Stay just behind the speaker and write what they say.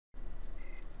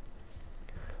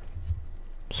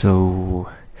so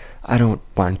I don't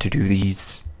want to do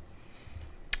these.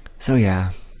 So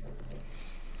yeah.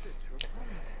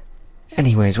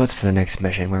 Anyways, what's the next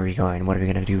mission? Where are we going? What are we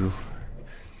gonna do?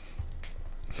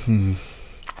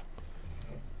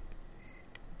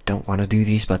 Don't want to do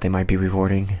these, but they might be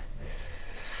rewarding.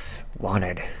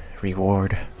 Wanted.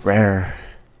 Reward. Rare.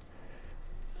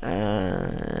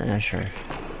 Sure.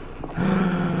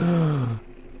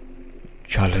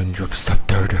 Challenge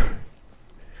accepted.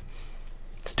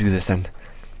 Let's do this then.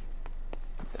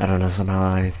 I don't know, somehow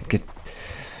I get...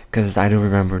 Because I do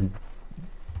remember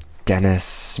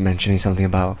Dennis mentioning something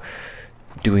about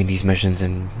doing these missions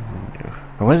and...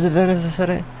 Or was it Dennis that said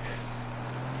it?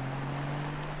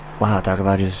 Wow, talk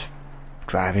about just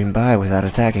driving by without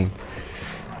attacking.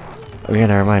 Oh yeah,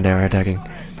 never mind, they were attacking.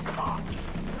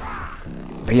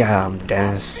 But yeah,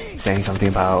 Dennis saying something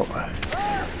about...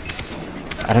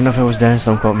 I don't know if it was Dennis,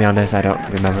 don't quote me on this, I don't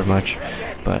remember much.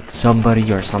 But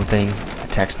somebody or something, a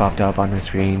text popped up on the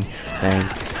screen saying,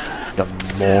 the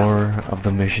more of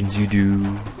the missions you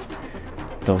do,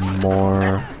 the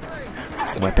more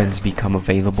weapons become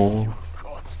available.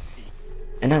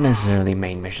 And not necessarily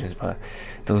main missions, but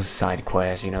those side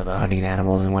quests, you know, the hunting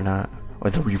animals and whatnot,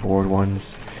 or the reward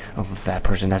ones of that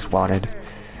person that's wanted.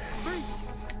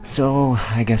 So,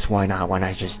 I guess why not? Why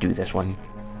not just do this one?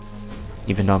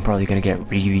 Even though I'm probably gonna get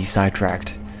really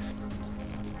sidetracked.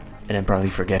 And then probably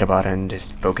forget about it and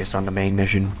just focus on the main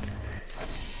mission.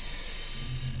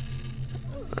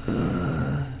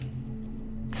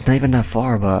 It's not even that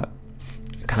far, but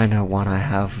I kinda wanna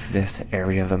have this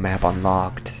area of the map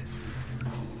unlocked.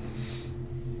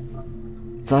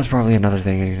 So that's probably another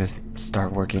thing I just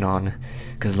start working on,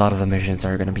 because a lot of the missions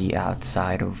are gonna be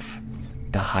outside of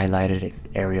the highlighted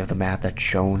area of the map that's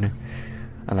shown,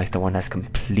 unlike the one that's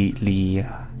completely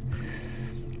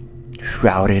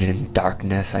shrouded in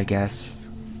darkness, I guess.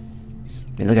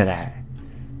 I mean, look at that.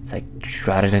 It's like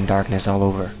shrouded in darkness all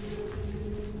over.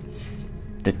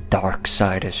 The dark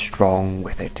side is strong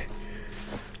with it.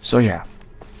 So yeah.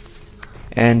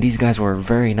 And these guys were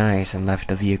very nice and left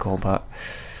the vehicle, but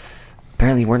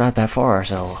apparently we're not that far,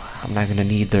 so I'm not gonna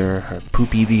need their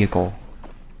poopy vehicle.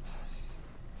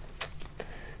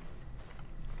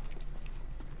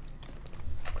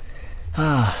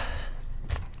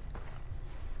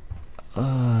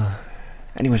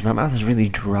 Anyways, my mouth is really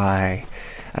dry.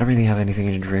 I don't really have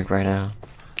anything to drink right now.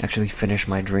 Actually finished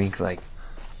my drink like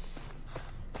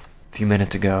a few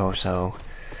minutes ago, so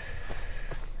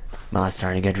my mouth's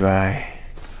starting to get dry.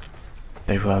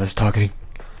 Better while this talking.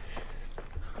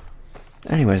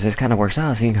 Anyways, this kind of works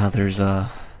out, seeing how there's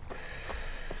a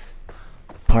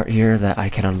part here that I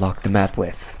can unlock the map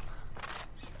with.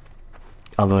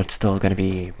 Although it's still gonna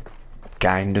be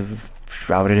kind of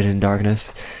shrouded in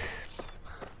darkness.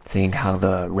 Seeing how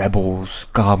the rebel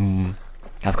scum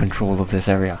have control of this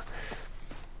area.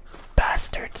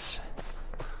 Bastards.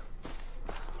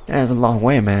 Yeah, it's a long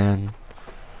way, man.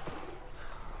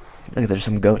 Look, there's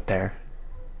some goat there.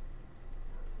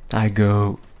 I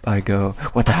go.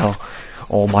 What the hell?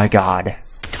 Oh my god.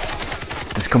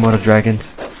 Does Komodo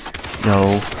dragons?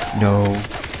 No.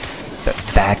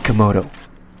 Bad Komodo.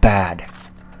 Bad.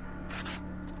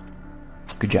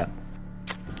 Good job.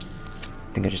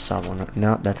 I think I just saw one.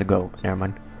 No, that's a goat. Never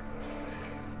mind.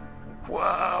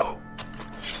 Whoa.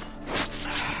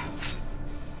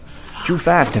 True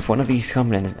fact, if one of these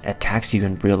comes and attacks you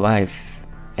in real life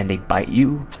and they bite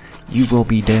you, you will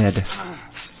be dead.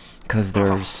 Because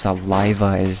their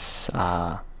saliva is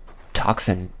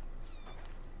toxin.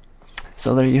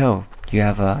 So there you go. You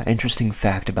have an interesting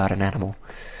fact about an animal.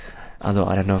 Although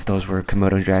I don't know if those were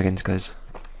Komodo dragons, because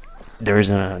there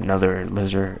is another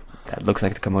lizard that looks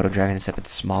like the Komodo dragon, except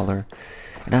it's smaller.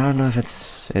 And I don't know if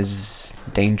it's as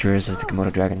dangerous as the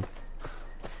Komodo dragon.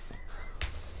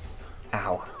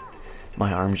 Ow.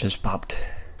 My arm just popped.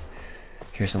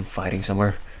 Here's some fighting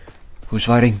somewhere. Who's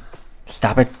fighting?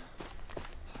 Stop it.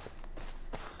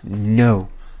 No.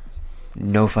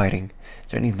 No fighting.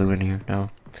 Is there any loot in here? No.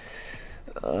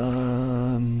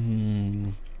 No,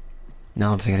 I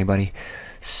don't see anybody.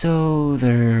 So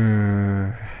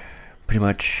they're pretty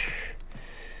much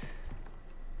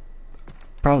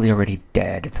probably already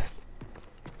dead.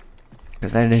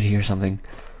 Because I did hear something.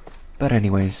 But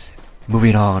anyways,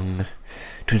 moving on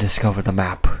to discover the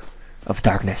map of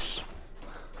darkness.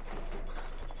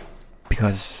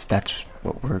 Because that's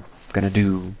what we're gonna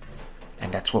do.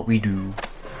 And that's what we do.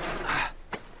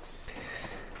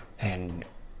 And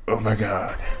oh my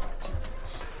god.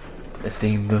 This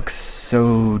thing looks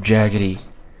so jaggedy.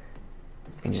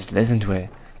 And just listen to it.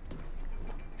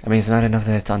 I mean, it's not enough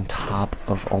that it's on top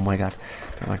of... Oh my god.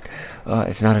 Never mind.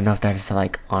 It's not enough that it's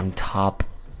like on top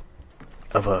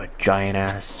of a giant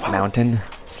ass mountain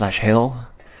slash hill.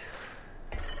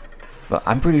 But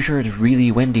I'm pretty sure it's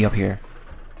really windy up here.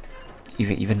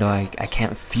 Even though I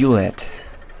can't feel it.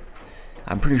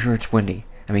 I'm pretty sure it's windy.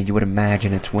 I mean, you would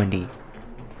imagine it's windy.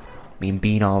 I mean,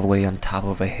 being all the way on top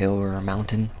of a hill or a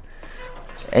mountain,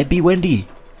 it'd be windy.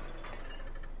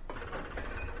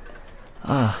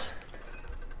 I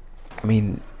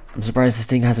mean, I'm surprised this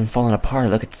thing hasn't fallen apart.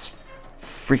 Look, it's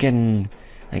freaking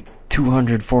like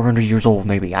 200, 400 years old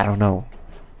maybe. I don't know.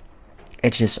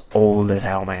 It's just old as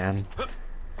hell, man.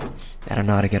 I don't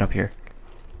know how to get up here.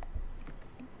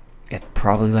 It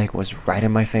probably like was right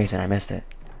in my face and I missed it.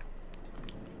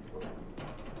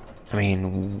 I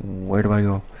mean, where do I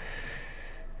go?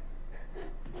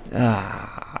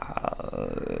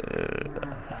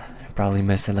 Probably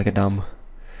missed it like a dumb.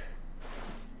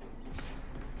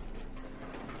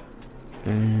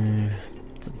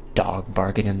 It's a dog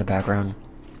barking in the background.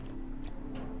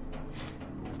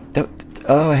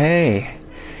 Oh, hey.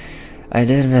 I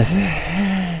did miss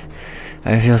it.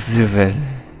 I feel stupid.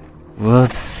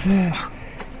 Whoops. It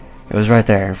was right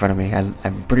there in front of me.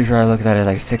 I'm pretty sure I looked at it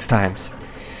like 6 times.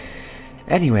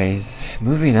 Anyways,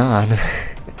 moving on.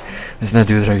 Let's not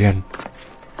do that again.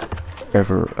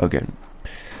 Ever again.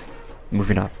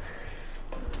 Moving on.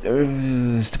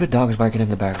 Stupid dogs barking in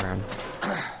the background.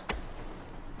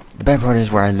 The bad part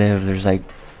is where I live, there's like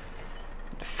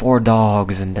 4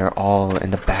 dogs and they're all in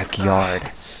the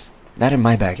backyard. Not in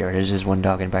my backyard, there's just 1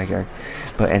 dog in the backyard.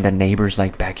 But in the neighbor's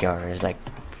like backyard, there's like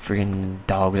freaking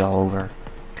dogs all over.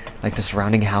 Like the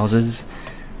surrounding houses,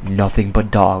 nothing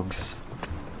but dogs.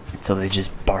 So they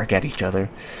just bark at each other.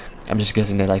 I'm just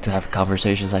guessing they like to have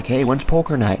conversations like, hey, when's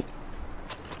poker night?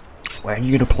 When are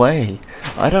you gonna play?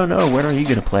 I don't know, when are you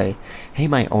gonna play? Hey,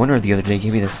 my owner the other day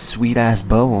gave me this sweet ass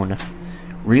bone.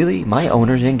 Really? My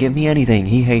owner didn't give me anything.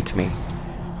 He hates me.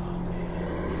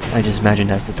 I just imagine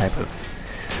that's the type of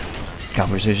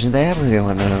conversations they have with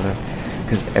one another.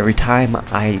 Because every time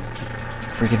I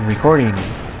freaking recording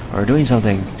or doing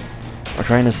something or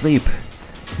trying to sleep,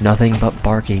 nothing but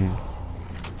barking.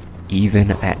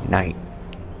 Even at night.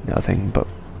 Nothing but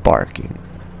barking.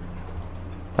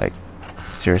 Like,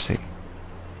 seriously.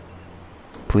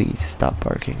 Please stop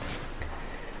barking.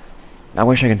 I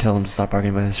wish I could tell them to stop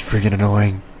barking, but it's freaking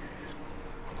annoying.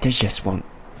 They just won't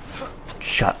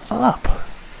shut up.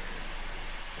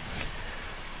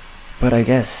 But I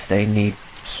guess they need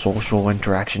social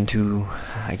interaction too,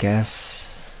 I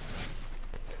guess.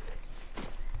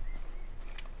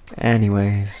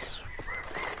 Anyways.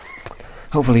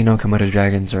 Hopefully no Komodo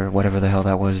dragons or whatever the hell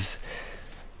that was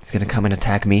is gonna come and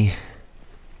attack me.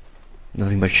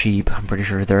 Nothing but sheep. I'm pretty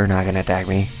sure they're not gonna attack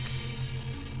me.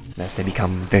 Unless they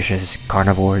become vicious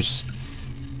carnivores.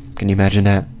 Can you imagine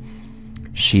that?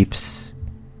 Sheeps.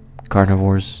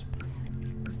 Carnivores.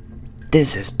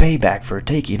 This is payback for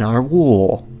taking our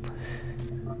wool.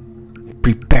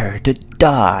 Prepare to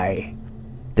die.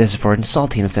 This is for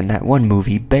insulting us in that one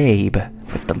movie, Babe,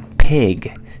 with the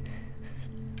pig.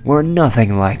 We're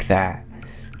nothing like that.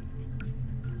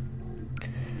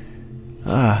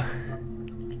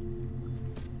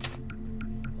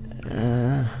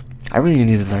 I really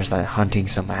need to start hunting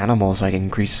some animals so I can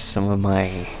increase some of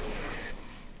my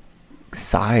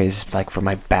size, like for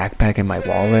my backpack and my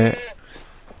wallet.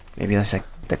 Maybe that's like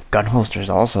the gun holsters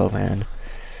also, man.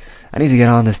 I need to get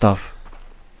on this stuff.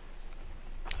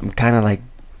 I'm kind of like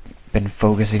been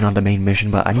focusing on the main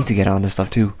mission, but I need to get on this stuff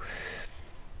too.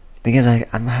 Thing is,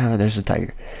 there's a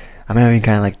tiger. I'm having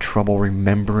kind of like trouble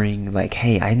remembering, like,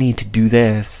 hey, I need to do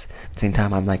this. At the same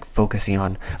time, I'm like focusing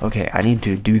on, okay, I need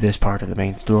to do this part of the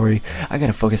main story. I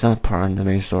gotta focus on that part of the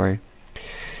main story.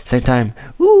 Same time,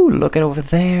 ooh, look at over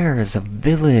there. It's a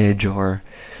village, or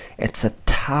it's a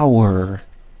tower.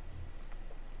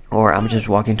 Or I'm just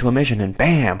walking to a mission and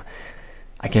bam!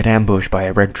 I get ambushed by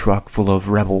a red truck full of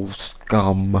rebel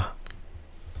scum.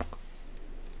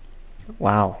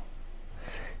 Wow.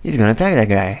 He's gonna attack that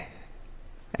guy.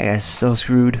 That guy's so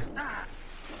screwed.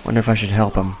 Wonder if I should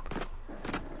help him.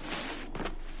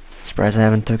 Surprised I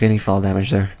haven't took any fall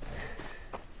damage there.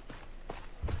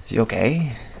 Is he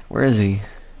okay? Where is he?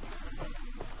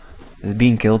 Is he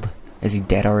being killed? Is he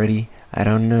dead already? I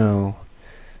don't know.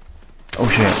 Oh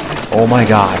shit. Oh my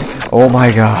god. Oh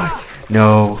my god.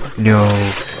 No, no.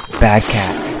 Bad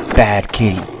cat. Bad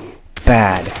kitty.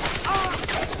 Bad.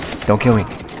 Don't kill me.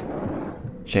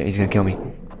 Shit, he's gonna kill me.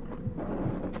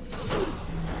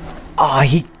 Oh,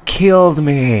 he killed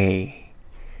me!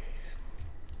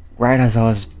 Right as I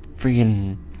was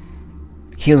freaking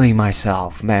healing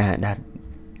myself. Man,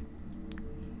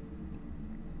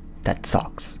 that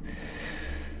sucks.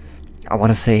 I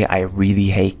want to say I really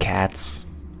hate cats,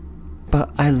 But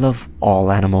I love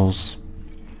all animals.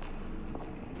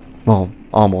 Well,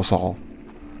 almost all.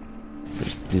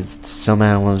 There's some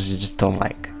animals you just don't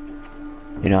like.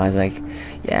 You know, I was like,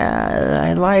 yeah,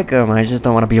 I like him, I just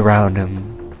don't want to be around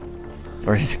him.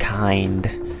 Or his kind.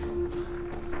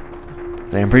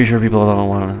 So I'm pretty sure people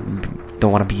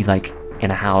don't want to be like in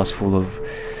a house full of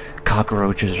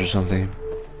cockroaches or something.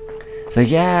 It's like,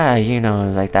 yeah, you know,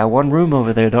 it's like that one room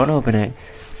over there, don't open it,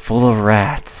 full of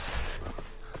rats.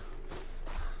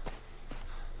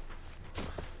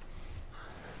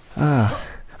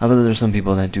 Although there's some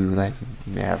people that do like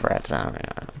have rats. I'm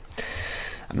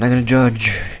not gonna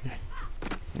judge.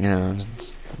 You know,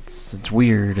 it's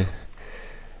weird.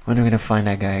 When am I gonna find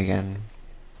that guy again?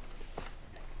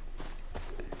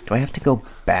 Do I have to go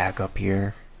back up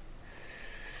here?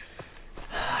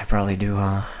 I probably do,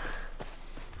 huh?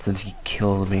 Since he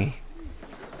killed me.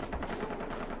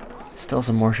 Still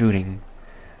some more shooting.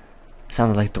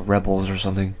 Sounded like the rebels or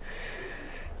something.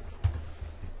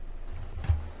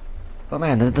 But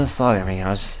man, this does suck. I mean,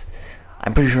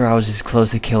 I'm pretty sure I was just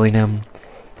close to killing him.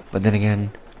 But then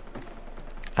again,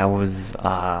 I was,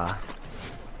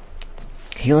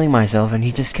 healing myself and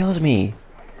he just kills me.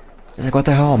 It's like, what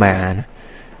the hell, man?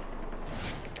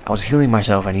 I was healing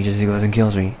myself and he just goes and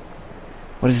kills me.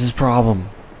 What is his problem?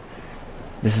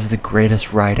 This is the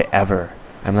greatest ride ever.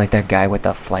 I'm like that guy with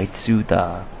the flight suit,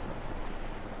 yeah,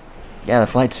 the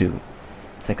flight suit.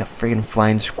 It's like a friggin'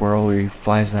 flying squirrel where he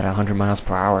flies at 100 miles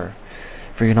per hour.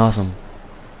 Freaking awesome.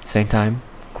 Same time,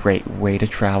 great way to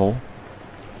travel.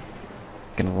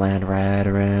 Gonna land right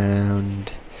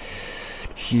around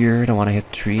here. Don't want to hit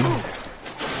the tree.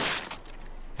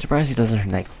 Surprised he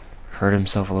doesn't like hurt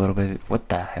himself a little bit. What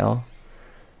the hell?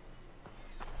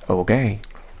 Okay.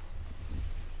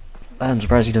 I'm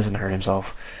surprised he doesn't hurt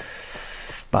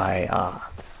himself by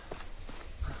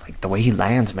like the way he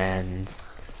lands, man. It's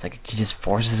like he just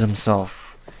forces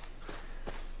himself.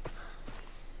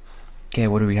 Okay,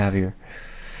 what do we have here?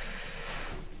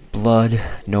 Blood,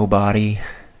 no body.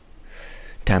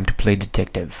 Time to play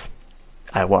detective.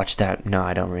 I watched that. No,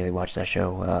 I don't really watch that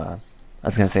show. I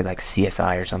was gonna say like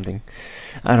CSI or something.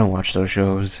 I don't watch those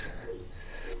shows.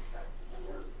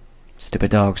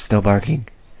 Stupid dog still barking.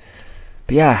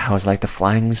 But yeah, I was like the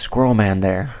flying squirrel man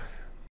there.